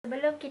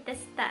Sebelum kita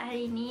start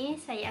hari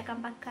ni, saya akan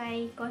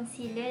pakai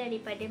concealer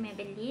daripada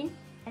Maybelline.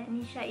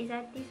 Nisha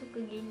Izzati suka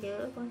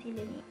gila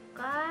concealer ni.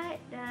 Cut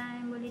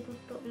dan boleh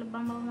tutup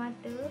lebam bawah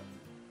mata.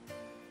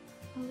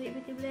 Ambil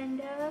beauty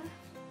blender.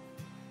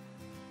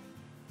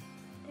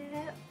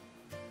 Tap.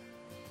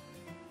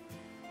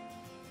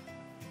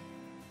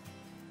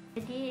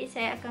 Jadi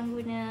saya akan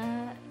guna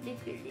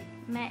liquid lip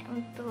matte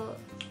untuk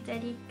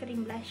jadi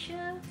cream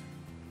blusher.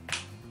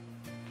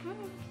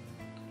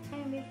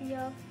 And with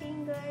your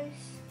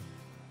fingers,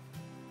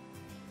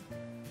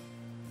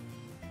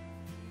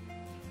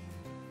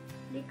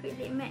 liquid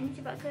lip matte ni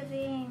cepat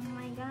kering. Oh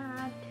my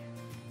god.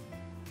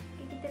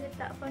 Okay, kita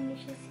letak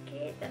foundation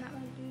sikit, tak nak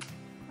bagi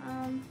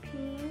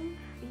pink.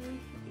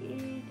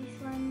 This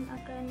one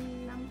akan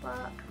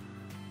nampak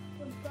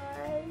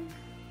tebal.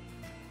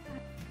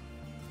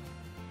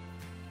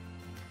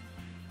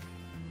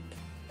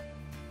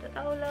 Tak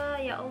tahulah,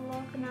 ya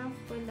Allah,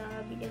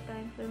 kenapalah bila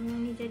kan film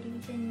ni jadi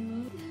macam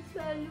ni.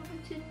 Selalu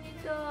macam ni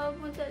tau.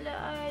 Masalah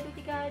I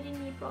 2-3 hari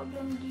ni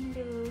problem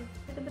gila.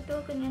 Betul-betul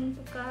kena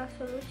tukar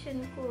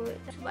solution kot.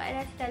 Sebab I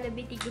rasa dah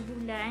lebih 3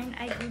 bulan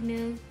I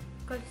guna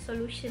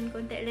solution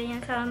contact lens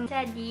yang sama.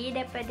 Jadi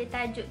daripada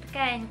tajuk tu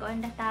kan,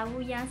 korang dah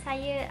tahu yang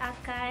saya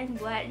akan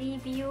buat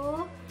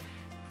review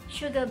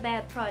Sugar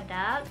Belle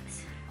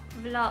products.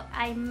 Vlog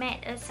I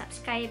met a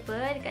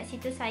subscriber. Dekat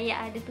situ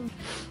saya ada tu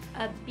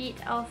a bit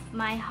of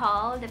my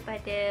haul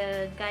daripada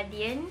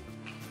Guardian.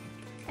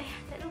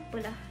 Tak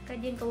lupa lah,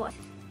 Guardian ke what,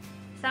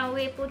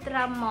 Sunway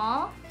Putra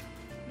Mall.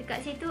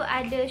 Dekat situ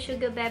ada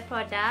Sugar Belle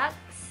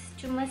products.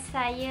 Cuma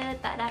saya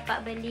tak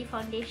dapat beli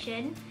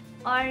foundation.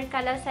 Or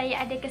kalau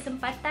saya ada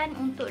kesempatan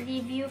untuk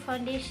review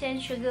foundation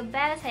Sugar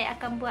Belle, saya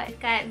akan buat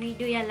dekat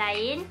video yang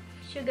lain.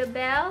 Sugar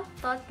Belle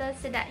Total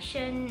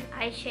Seduction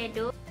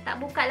Eyeshadow. Tak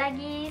buka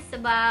lagi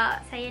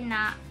sebab saya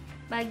nak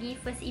bagi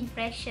first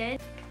impression.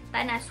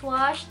 Tak nak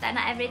swatch, tak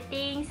nak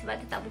everything, sebab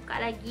tu tak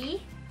buka lagi.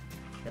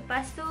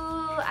 Lepas tu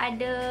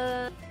ada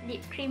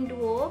lip cream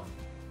duo.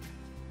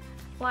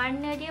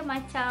 Warna dia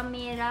macam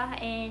merah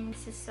and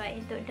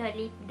sesuai untuk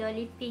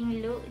dolly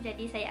pink look.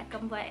 Jadi saya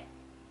akan buat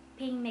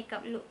pink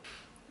makeup look.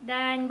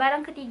 Dan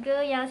barang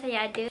ketiga yang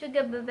saya ada,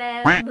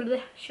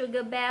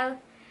 Sugar Belle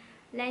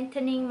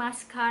Lengthening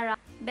Mascara.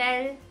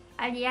 Belle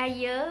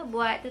Alia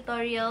buat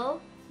tutorial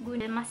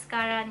guna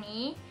mascara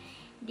ni.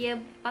 Dia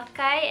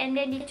pakai and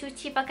then dia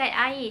cuci pakai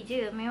air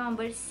je. Memang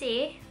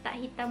bersih, tak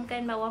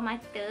hitamkan bawah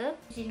mata.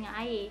 Cuci dengan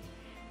air.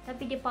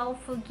 Tapi dia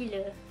powerful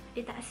gila.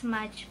 Dia tak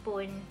smudge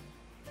pun.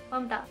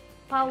 Faham tak?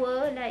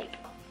 Power like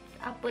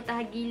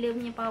apatah gila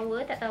punya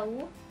power, tak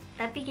tahu.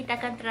 Tapi kita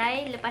akan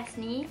try lepas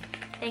ni.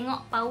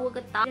 Tengok power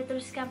ke tak. Kita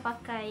teruskan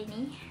pakai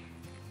ni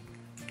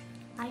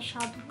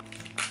eyeshadow.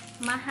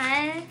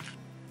 Mahal,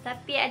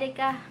 tapi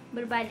adakah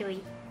berbaloi?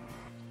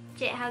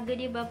 Cek harga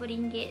dia berapa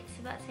ringgit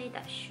sebab saya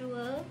tak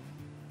sure.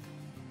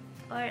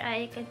 Or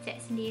I akan cek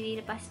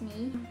sendiri lepas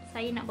ni.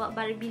 Saya nak buat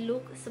Barbie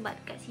look sebab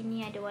kat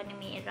sini ada warna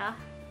merah.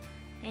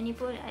 Yang ni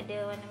pun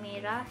ada warna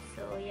merah.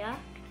 So yeah.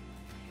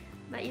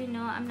 But you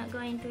know, I'm not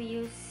going to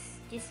use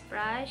this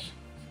brush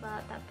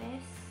sebab tak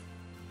best.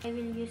 I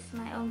will use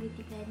my own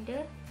beauty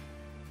blender.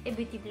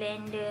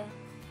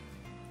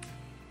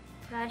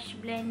 Brush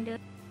blender.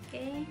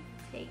 Okay,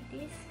 take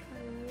this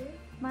color.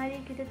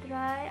 Mari kita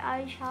try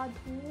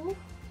eyeshadow.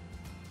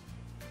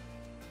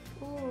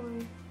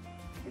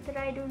 Kita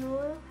try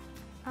dulu.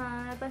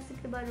 Lepas tu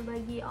kita baru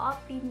bagi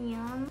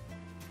opinion.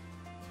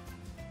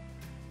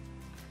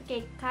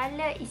 Okay,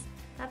 color is,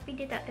 tapi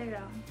dia tak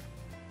terang.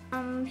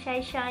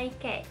 Shy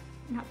cat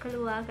nak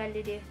keluar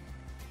color dia.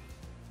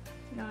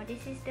 No,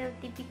 this is the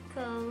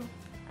typical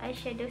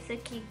eyeshadow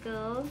Seki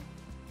girl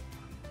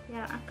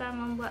yang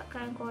akan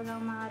membuatkan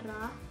korang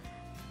marah.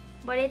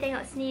 Boleh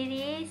tengok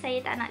sendiri, saya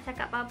tak nak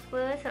cakap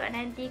apa-apa sebab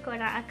nanti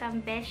korang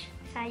akan bash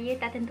saya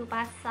tak tentu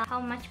pasal how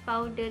much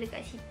powder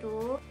dekat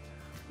situ.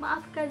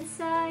 Maafkan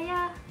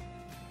saya.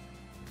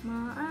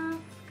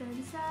 Maafkan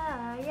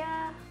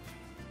saya.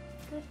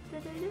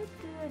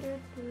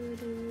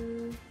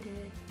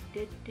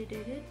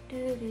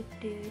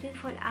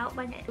 Fall out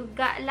banyak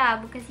juga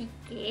lah, bukan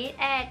sikit.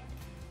 Add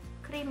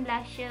cream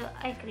blusher,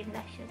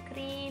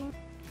 cream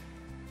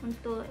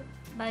untuk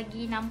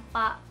bagi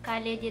nampak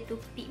colour dia tu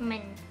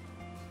pigment.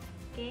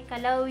 Okay,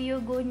 kalau you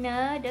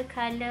guna the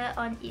colour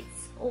on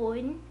its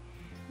own,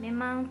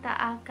 memang tak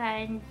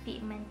akan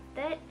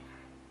pigmented.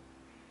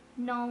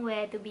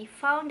 Nowhere to be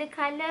found the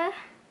colour.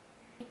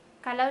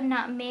 Kalau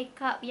nak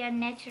makeup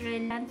yang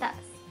natural dan tak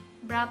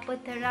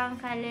berapa terang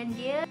colour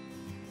dia,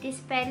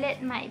 this palette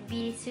might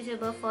be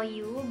suitable for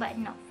you but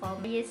not for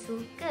me. Dia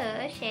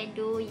suka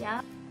shadow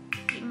yang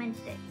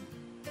pigmented.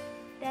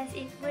 Does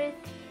it worth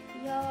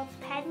your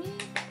penny?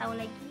 Tak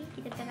tahu lagi.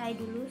 Kita try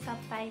dulu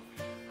sampai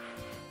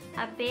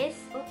habis.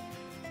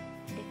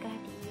 Adakah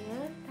dia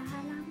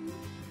tahan lama?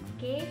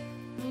 Okay,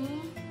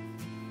 ni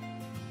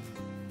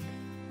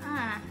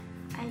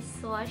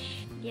ice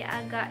wash. Dia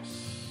agak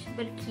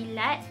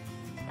berkilat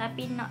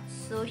tapi not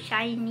so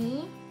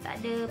shiny. Tak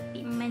ada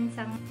pigment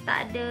sangat, tak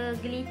ada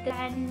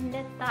glitter,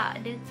 letak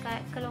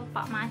dekat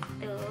kelopak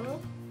mata.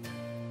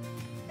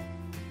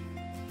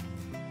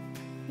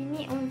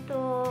 Ini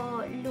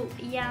untuk look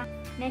yang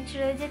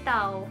natural je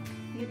tau.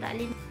 You tak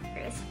boleh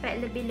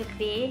expect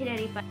lebih-lebih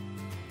daripada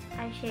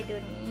eyeshadow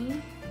ni.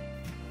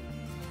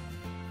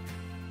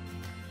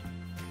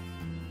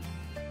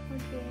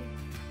 Okay,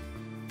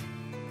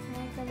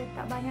 saya akan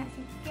letak banyak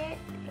sikit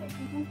dekat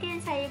sini. Mungkin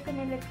saya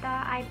kena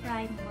letak eye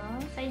primer.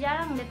 Saya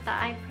jarang letak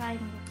eye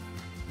primer.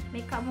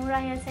 Makeup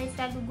murah yang saya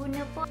selalu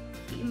guna pun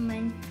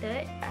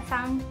pigmented. Tak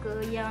sangka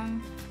yang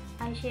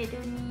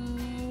eyeshadow ni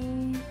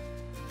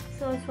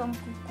suam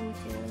kuku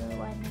je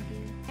warna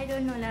dia. I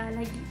don't know lah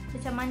lagi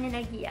macam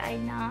mana lagi I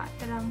nak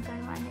terangkan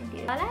warna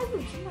dia. Lalu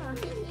je lah.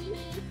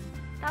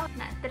 Tahu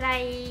nak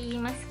try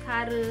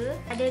mascara.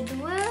 Ada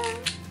dua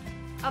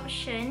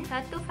option.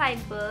 Satu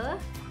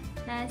fiber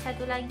dan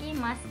satu lagi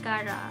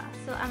mascara.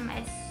 So I'm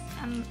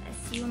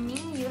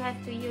assuming you have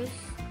to use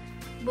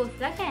both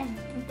lah kan,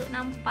 untuk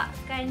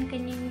nampakkan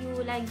kening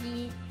you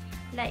lagi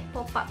like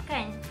pop up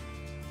kan.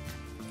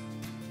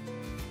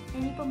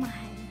 Ini pun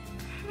mahal.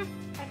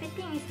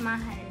 Everything is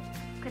mahal.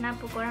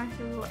 Kenapa korang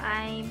suruh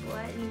I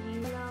buat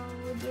review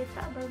kalau dia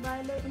tak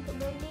berbaloi untuk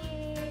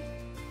beli?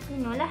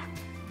 You know lah,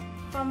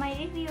 for my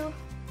review.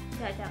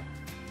 Sekejap.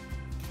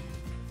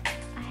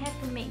 I have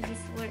to make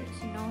this work,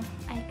 you know.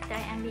 I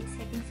ambil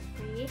setting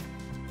spray.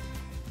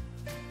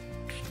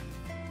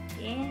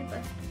 Okay,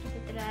 lepas tu kita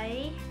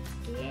try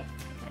sikit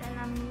kat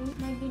dalam ni.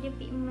 Bagi dia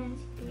pigment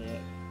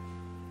sikit.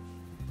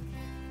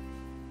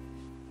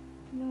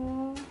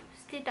 No,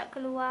 still tak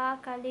keluar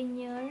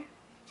colournya.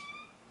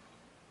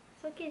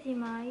 It's okay sih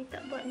Ma, you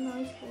tak buat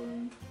noise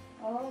pun.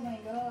 Oh my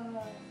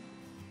god.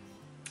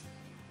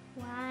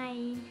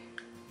 Why?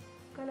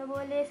 Kalau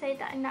boleh saya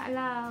tak nak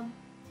lah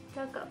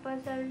cakap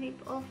pasal rip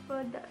off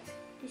products.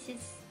 This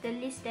is the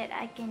least that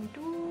I can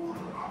do.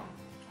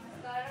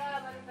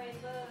 Mascara baru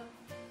fiber.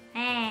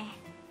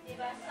 Dia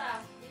basah.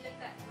 Dia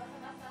lekat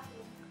basah-basah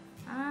tu.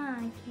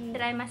 Okay.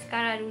 Try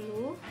mascara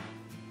dulu.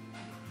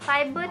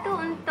 Fiber tu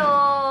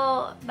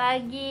untuk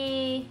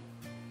bagi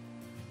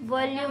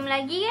volume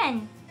lagi kan?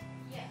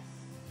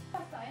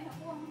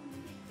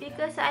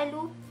 Because I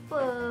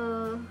lupa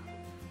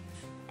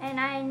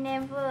and I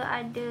never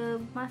ada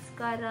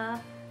mascara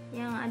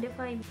yang ada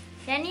fiber.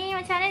 Yang ni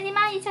macam mana sih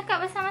Ma? You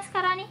cakap pasal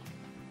mascara ni?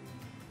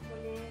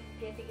 Boleh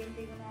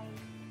ganti-ganti guna air.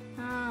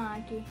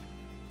 Okay.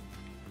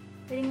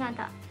 Dengar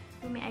tak?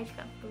 Umi I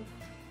cakap tu.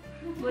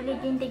 Boleh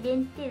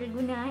ganti-ganti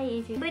guna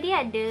air je.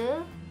 Dia ada.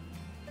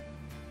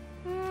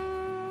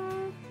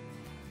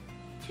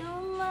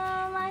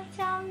 Cuma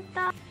macam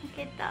tak.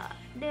 Okay, tak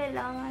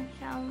adalah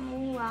macam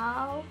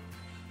wow.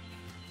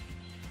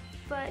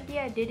 But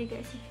dia ada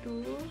dekat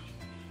situ.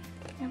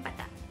 Nampak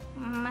tak?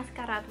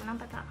 Mascara tu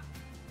nampak tak?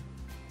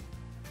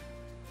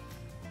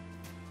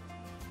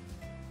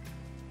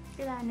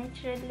 Itulah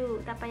natural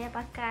look. Tak payah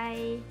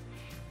pakai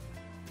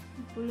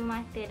bulu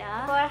mata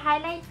dah. For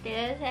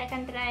highlighter, saya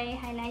akan try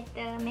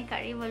highlighter Makeup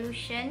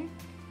Revolution.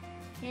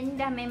 Yang ni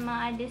dah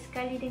memang ada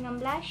sekali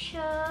dengan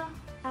blusher.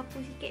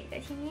 Sapu sikit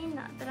kat sini.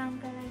 Nak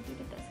terangkan lagi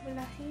dekat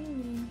sebelah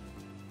sini.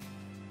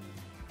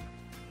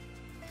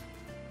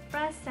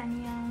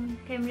 Perasan yang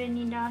kamera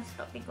ni dah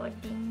stop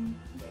recording.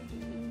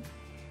 Jadi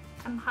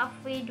I'm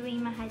halfway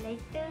doing my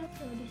highlighter.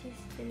 So this is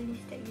the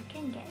least that you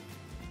can get.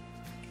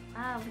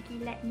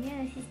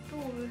 Berkilatnya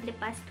situ.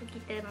 Lepas tu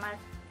kita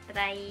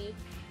try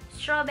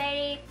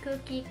strawberry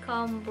cookie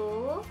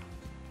combo.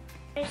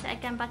 First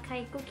I akan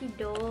pakai cookie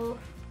dough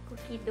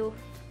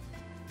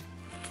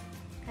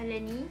colour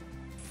ni.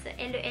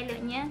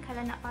 Seelok-eloknya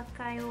kalau nak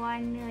pakai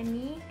warna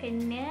ni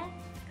kena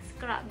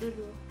scrub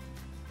dulu.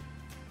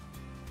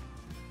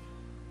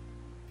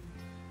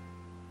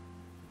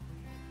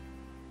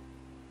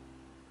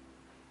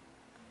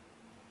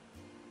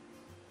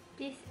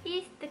 This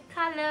is the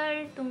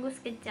colour. Tunggu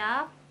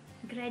sekejap.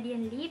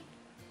 Gradient lip.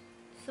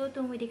 So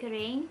tunggu dia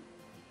kering.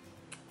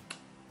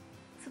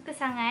 Suka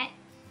sangat.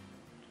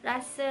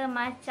 Rasa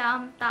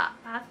macam tak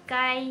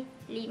pakai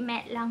lip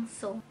matte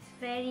langsung. It's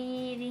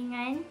very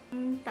ringan.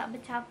 Tak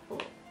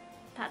bercampur.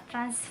 Tak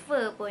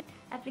transfer pun.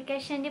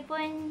 Application dia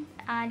pun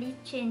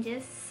licin je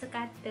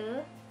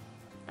sekata.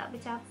 Tak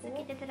bercampur. So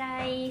kita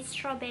try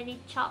strawberry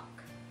chalk.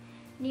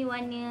 Ni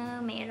warna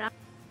merah.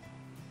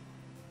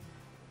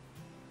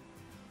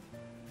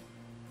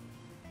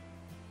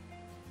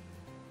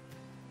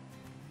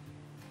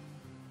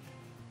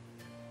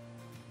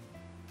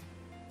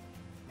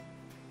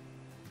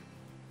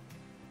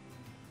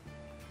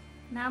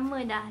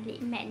 Nama dah lip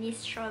matte ni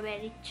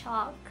strawberry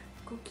chalk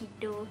cookie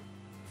dough.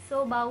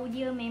 So bau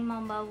dia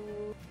memang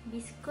bau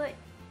biskut,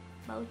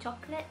 bau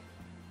coklat.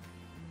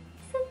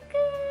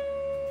 Suka.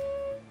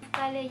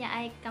 Colour yang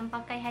I akan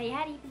pakai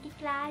hari-hari pergi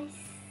kelas.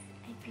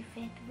 I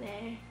prefer to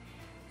wear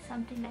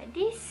something like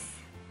this.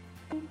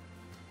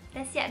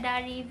 Dah siap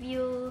dah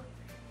review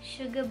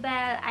Sugar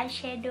Belle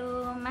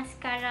eyeshadow,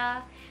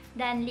 mascara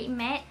dan lip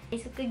matte.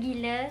 Saya suka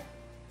gila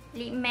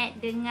lip matte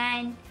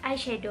dengan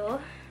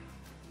eyeshadow.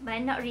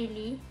 But not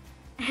really.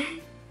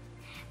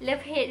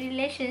 Love-hate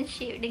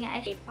relationship dengan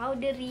eyeshadow.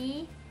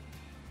 Powdery.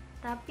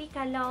 Tapi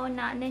kalau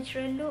nak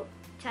natural look,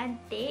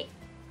 cantik.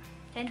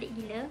 Cantik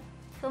gila.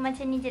 So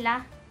macam ni je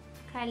lah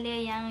colour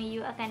yang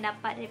you akan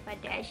dapat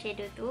daripada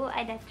eyeshadow tu.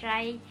 I dah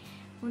try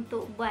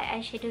untuk buat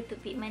eyeshadow tu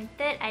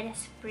pigmented. I dah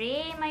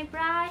spray my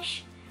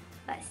brush,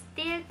 but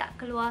still tak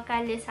keluar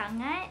colour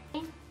sangat.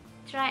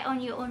 Try on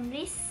your own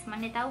risk.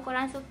 Mana tahu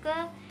korang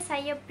suka.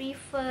 Saya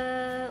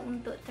prefer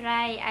untuk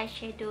try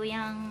eyeshadow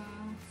yang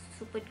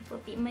super duper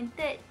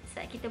pigmented,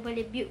 sebab kita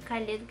boleh build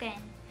colour tu kan.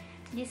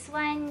 This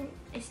one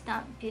is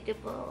not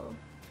beautiful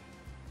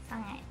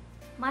sangat.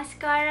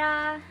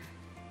 Mascara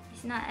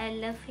is not a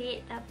love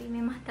hate, tapi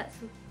memang tak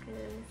suka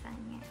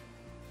sangat.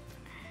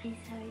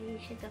 Sorry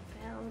Sugar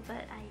Belle,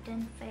 but I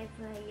don't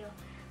favor your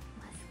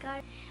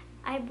mascara.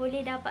 I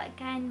boleh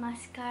dapatkan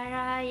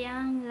mascara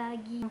yang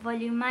lagi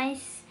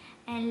volumize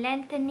and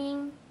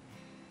lengthening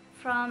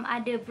from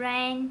other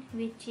brand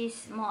which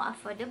is more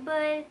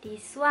affordable.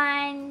 This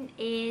one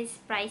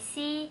is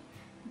pricey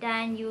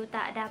dan you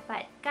tak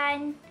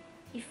dapatkan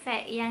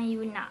efek yang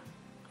you nak.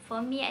 For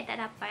me, I tak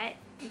dapat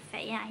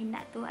efek yang I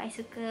nak tu. I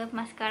suka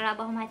mascara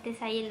bawah mata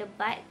saya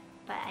lebat,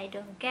 but I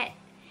don't get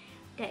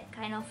that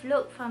kind of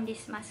look from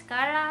this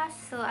mascara,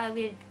 so I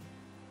will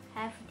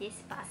have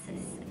these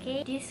passes.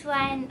 Okay, this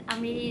one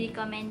I'm really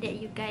recommended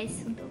you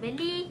guys untuk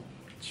beli.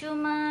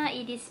 Cuma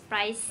it is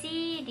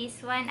pricey.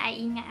 This one I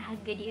ingat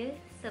harga dia,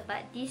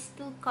 sebab these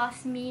two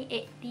cost me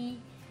 80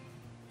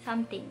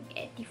 something,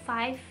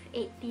 85,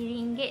 80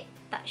 ringgit,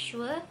 tak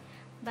sure,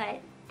 but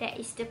that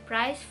is the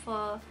price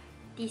for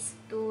these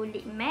two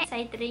lip matte.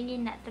 Saya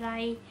teringin nak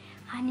try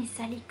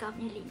Hanizalika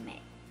punya lip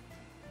matte.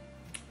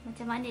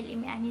 Macam mana lip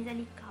matte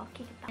Hanizalika?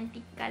 Okay, nanti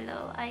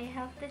kalau I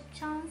have the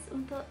chance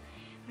untuk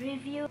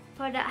review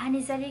produk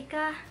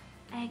Hanizalika,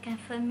 I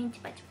akan filming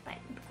cepat-cepat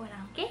untuk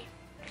korang. Okay,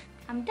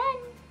 I'm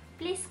done.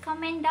 Please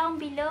comment down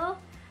below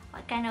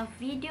what kind of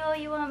video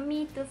you want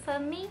me to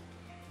filming.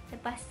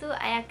 Lepas tu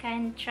I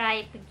akan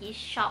try pergi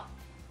shop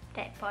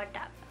that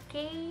product.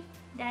 Okay,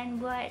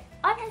 dan buat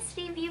honest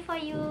review for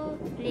you.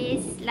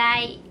 Please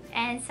like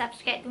and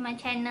subscribe to my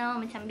channel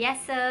macam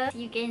biasa.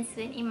 See you again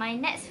soon in my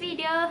next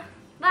video.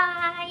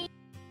 Bye.